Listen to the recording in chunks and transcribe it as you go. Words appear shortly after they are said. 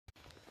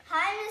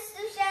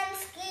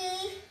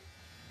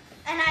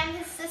and I'm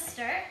his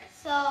sister.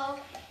 So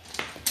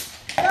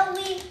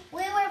we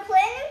were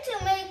planning to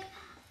make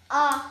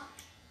a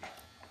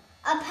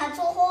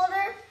pencil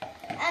holder,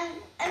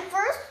 and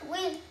first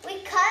we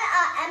cut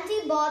an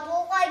empty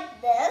bottle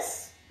like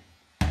this.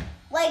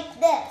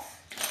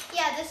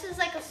 Yeah, this is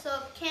like a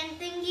soap can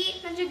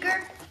thingy,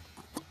 Jigger.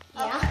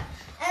 Yeah. Okay.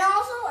 And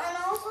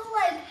also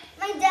like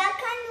my dad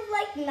kind of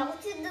like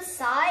melted the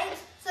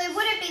sides, so it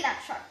wouldn't be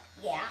that sharp.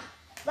 Yeah,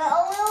 but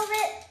a little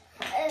bit.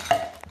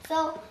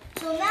 So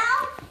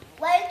now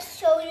let's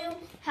show you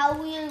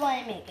how we are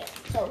going to make it.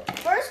 So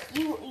first,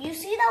 you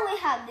see that we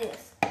have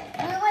this.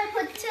 We're going to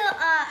put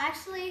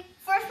actually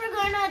first we're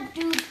going to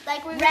do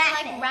like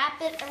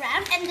wrap it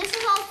around, and this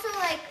is also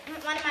like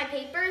one of my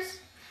papers.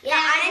 Yeah,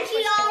 and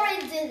she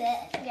already did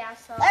it. Yeah,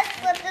 so let's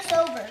flip this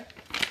over.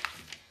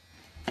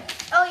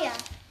 Oh yeah,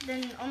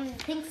 then on the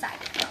pink side.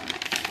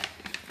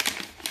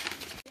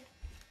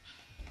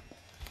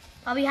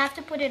 Oh, we have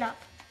to put it up.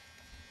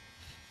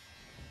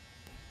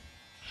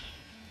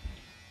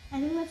 I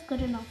think that's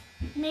good enough.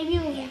 Maybe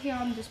over here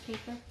on this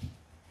paper.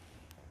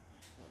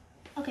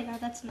 Okay, now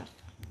that's enough.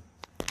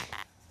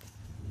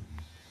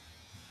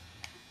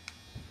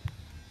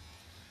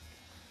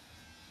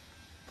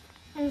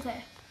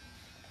 Okay.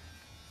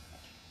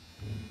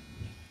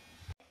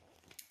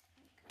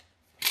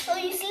 So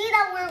you see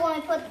that we're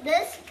going to put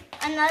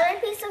another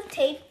piece of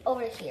tape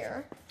over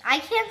here.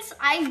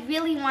 I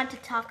really want to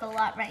talk a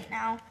lot right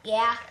now.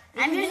 Yeah.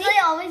 I'm usually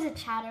always a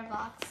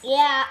chatterbox.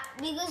 Yeah,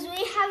 because we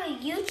have a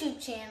YouTube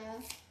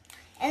channel.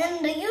 And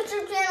then the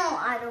YouTube channel,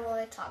 I don't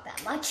really talk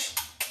that much.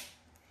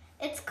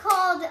 It's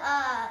called,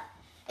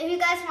 if you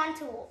guys want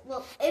to,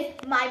 well,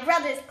 if my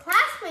brother's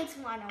classmates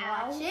want to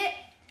watch it,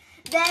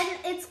 then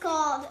it's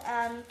called,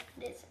 what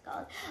is it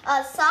called?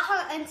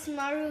 Saha and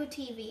Smaru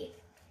TV.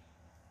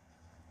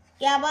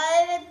 Yeah,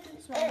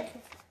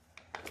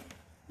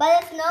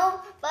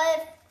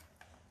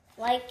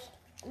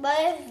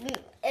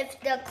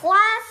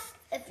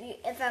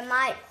 if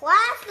my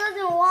class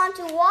doesn't want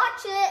to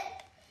watch it,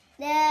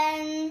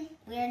 then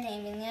we're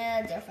naming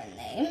it a different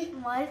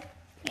name. What?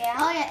 Yeah.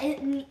 Oh yeah,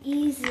 an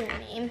easier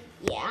name.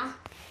 Yeah.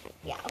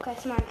 Yeah. Okay,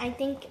 Smart. I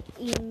think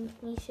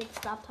we should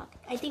stop talking.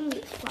 I think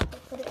we should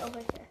put it over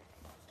here.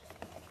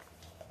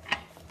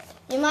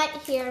 You might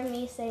hear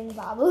me saying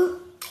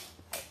Babu.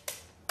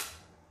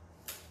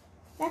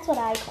 That's what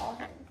I call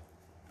him.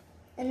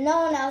 And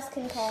no one else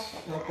can call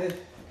him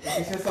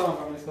that.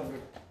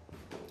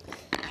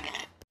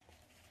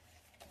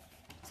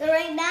 So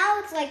right now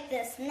it's like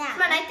this now.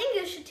 Come on, I think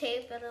you should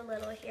tape it a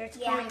little here. It's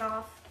coming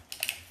off.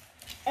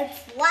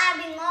 It's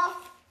blabbing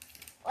off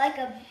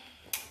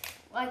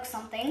like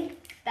something.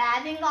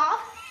 Babbing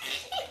off.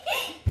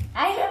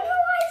 I don't know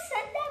why I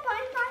said that, but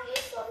I'm not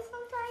used to it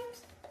sometimes.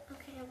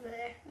 Okay, over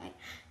there.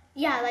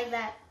 Yeah, like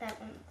that. That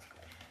one looks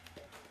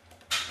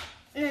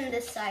good. And then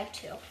this side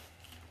too.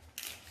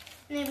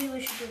 Maybe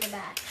we should do the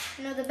back.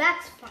 No, the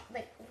back's fun,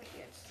 like over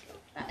here.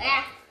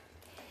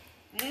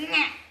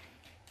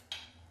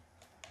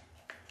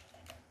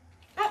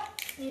 Oh,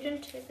 you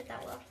didn't tape it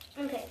that well.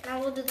 Okay, now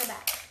we'll do the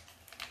back.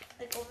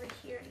 Like over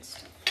here and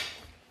stuff.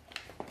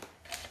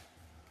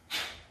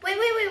 Wait.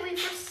 We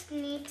first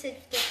need to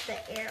get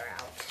the air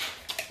out.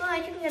 Oh, I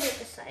can get it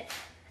this side.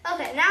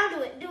 Okay, now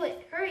do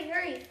it.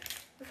 Hurry.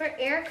 Before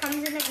air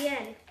comes in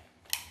again.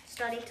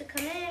 Starting to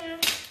come in.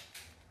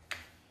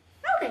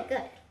 Okay,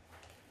 good.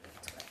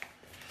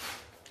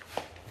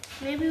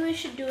 Maybe we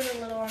should do it a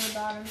little on the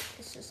bottom.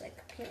 This is like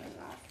peeling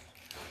off.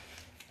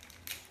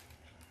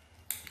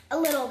 A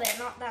little bit,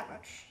 not that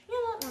much. Yeah,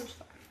 that one's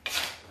fine.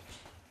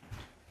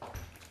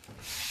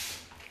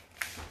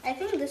 I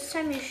think this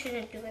time you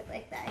shouldn't do it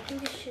like that. I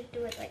think you should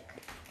do it like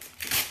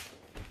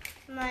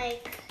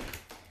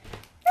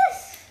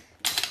this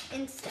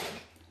instead.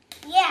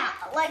 Yeah,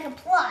 like a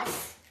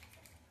plus,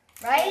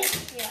 right?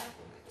 Yeah.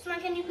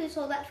 Smart, can you please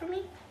hold that for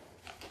me?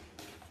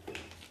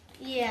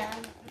 Yeah.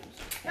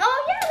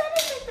 Oh yeah, that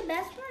is like the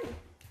best one.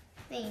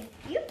 Thank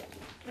you.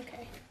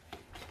 Okay.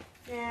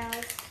 Now,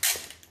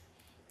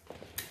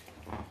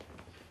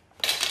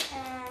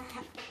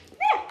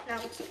 there.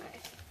 Now it's okay.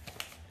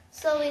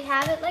 So we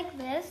have it like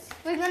this.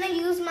 We're gonna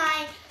use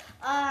my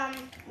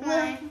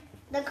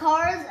the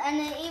cars, and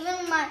then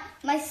even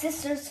my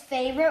sister's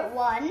favorite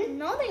one.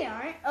 No, they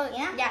aren't. Oh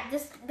yeah. Yeah.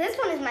 This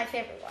one is my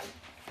favorite one.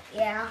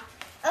 Yeah.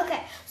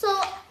 Okay.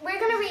 So we're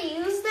gonna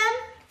reuse them.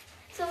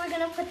 So we're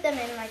gonna put them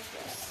in like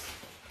this.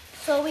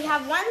 So we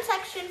have one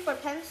section for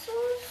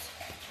pencils.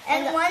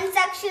 And one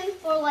section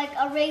for like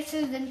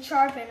erasers and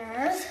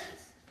sharpeners.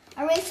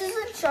 And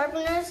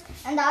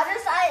the other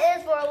side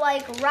is for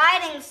like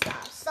writing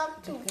stuff.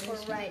 For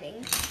writing.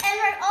 And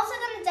we're also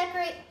gonna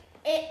decorate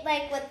it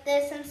like with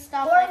this and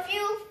stuff.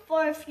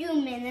 For a few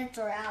minutes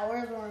or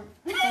hours or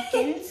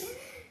seconds.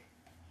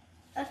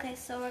 Okay,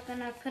 so we're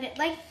gonna put it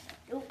like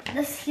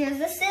here's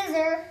the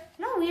scissor.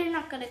 No, we're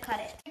not gonna cut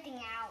it.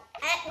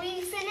 And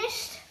we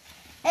finished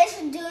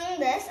doing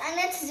this, and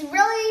it's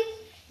really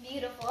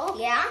beautiful.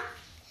 Yeah.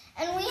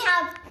 And we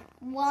have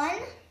 1,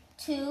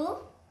 2,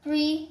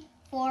 3,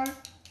 4,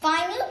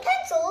 5 new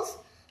pencils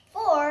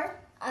for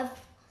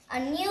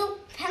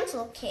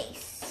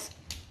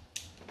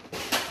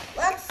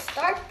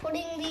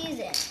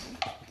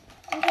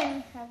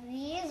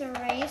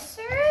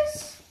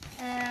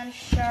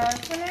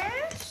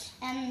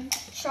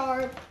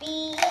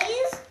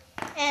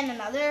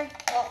another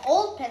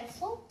old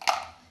pencil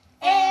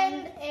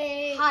and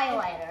a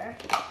highlighter.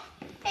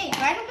 Hey,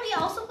 why don't we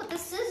also put the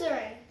scissor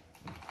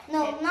in?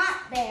 No, not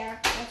there.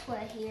 Let's put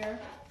it here.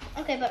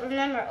 Okay, but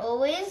remember,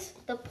 always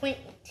the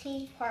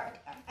pointy part.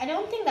 I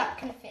don't think that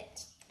can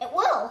fit. It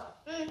will.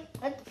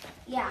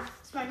 Yeah,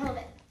 smart, hold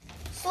it.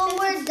 So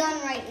we're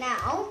done right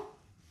now.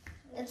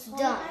 It's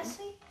done.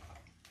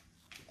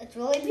 It's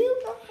really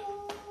beautiful.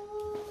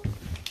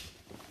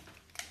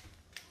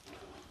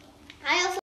 I also